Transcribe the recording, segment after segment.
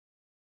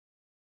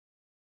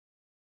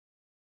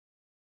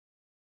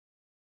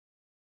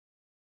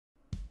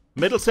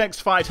Middlesex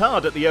fight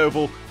hard at the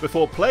Oval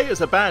before play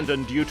is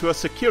abandoned due to a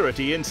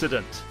security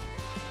incident.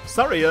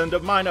 Surrey earned a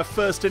minor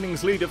first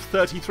innings lead of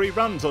 33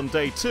 runs on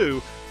day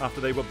 2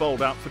 after they were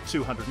bowled out for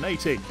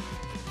 280.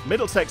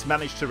 Middlesex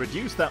managed to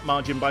reduce that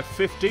margin by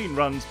 15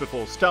 runs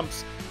before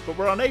stumps, but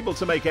were unable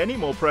to make any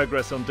more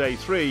progress on day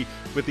 3,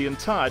 with the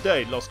entire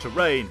day lost to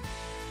rain.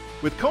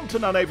 With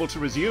Compton unable to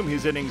resume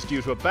his innings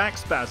due to a back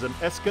spasm,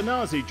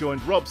 Eskenazi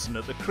joined Robson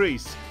at the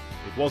crease.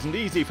 It wasn't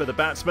easy for the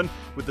batsman,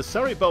 with the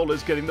Surrey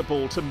bowlers getting the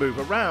ball to move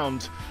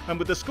around, and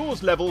with the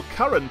scores level,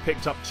 Curran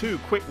picked up 2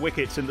 quick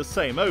wickets in the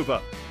same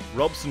over.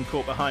 Robson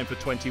caught behind for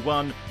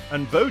 21,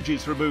 and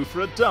Voges removed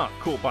for a duck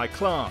caught by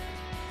Clark.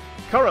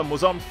 Curran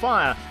was on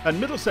fire, and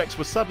Middlesex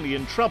was suddenly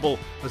in trouble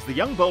as the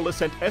young bowler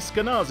sent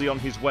Eskenazi on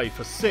his way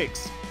for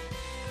 6.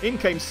 In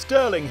came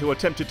Sterling, who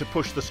attempted to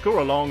push the score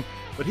along,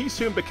 but he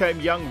soon became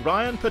young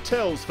Ryan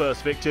Patel's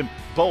first victim,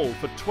 bowled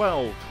for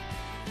 12.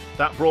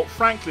 That brought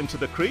Franklin to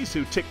the crease,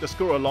 who ticked the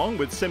score along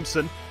with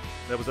Simpson.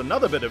 There was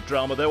another bit of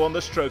drama though on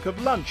the stroke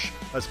of lunch,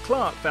 as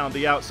Clark found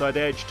the outside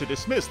edge to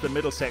dismiss the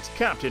Middlesex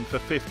captain for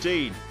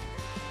 15.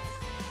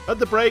 At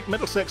the break,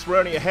 Middlesex were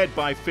only ahead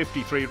by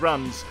 53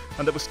 runs,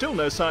 and there was still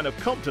no sign of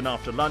Compton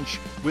after lunch,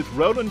 with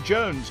Roland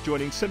Jones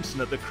joining Simpson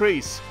at the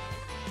crease.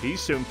 He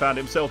soon found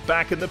himself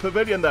back in the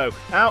pavilion though,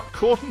 out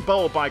caught and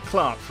bowled by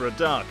Clark for a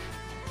duck.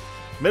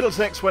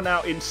 Middlesex were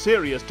now in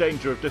serious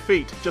danger of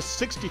defeat, just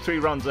 63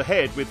 runs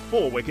ahead with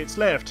 4 wickets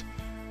left.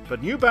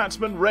 But new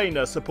batsman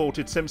Rayner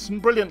supported Simpson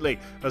brilliantly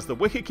as the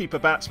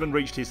wicketkeeper batsman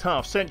reached his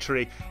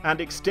half-century and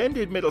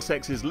extended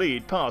Middlesex's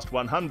lead past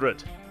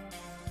 100.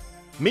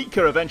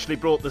 Mika eventually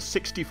brought the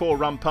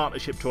 64-run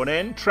partnership to an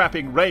end,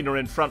 trapping Rayner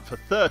in front for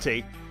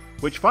 30,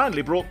 which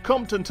finally brought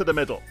Compton to the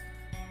middle.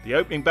 The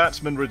opening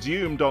batsman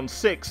resumed on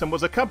 6 and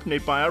was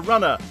accompanied by a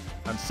runner,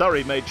 and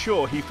Surrey made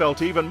sure he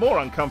felt even more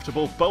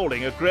uncomfortable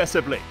bowling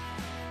aggressively.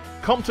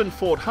 Compton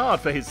fought hard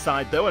for his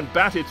side though and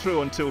batted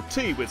through until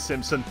tea with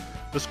Simpson,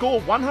 the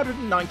score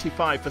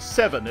 195 for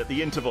 7 at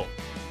the interval.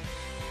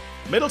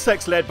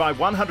 Middlesex led by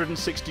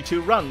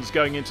 162 runs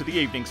going into the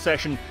evening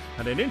session,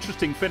 and an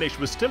interesting finish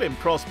was still in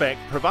prospect,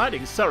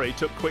 providing Surrey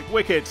took quick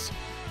wickets.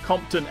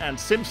 Compton and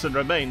Simpson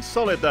remained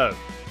solid though.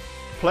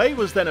 Play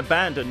was then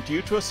abandoned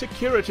due to a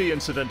security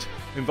incident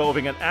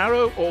involving an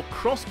arrow or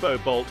crossbow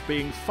bolt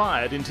being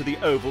fired into the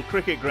Oval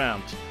cricket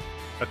ground.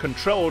 A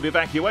controlled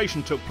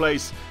evacuation took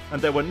place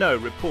and there were no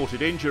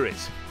reported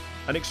injuries.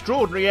 An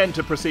extraordinary end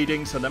to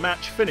proceedings, and the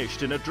match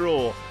finished in a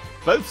draw.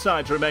 Both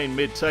sides remain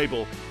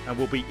mid-table and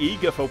will be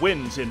eager for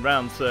wins in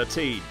round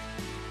 13.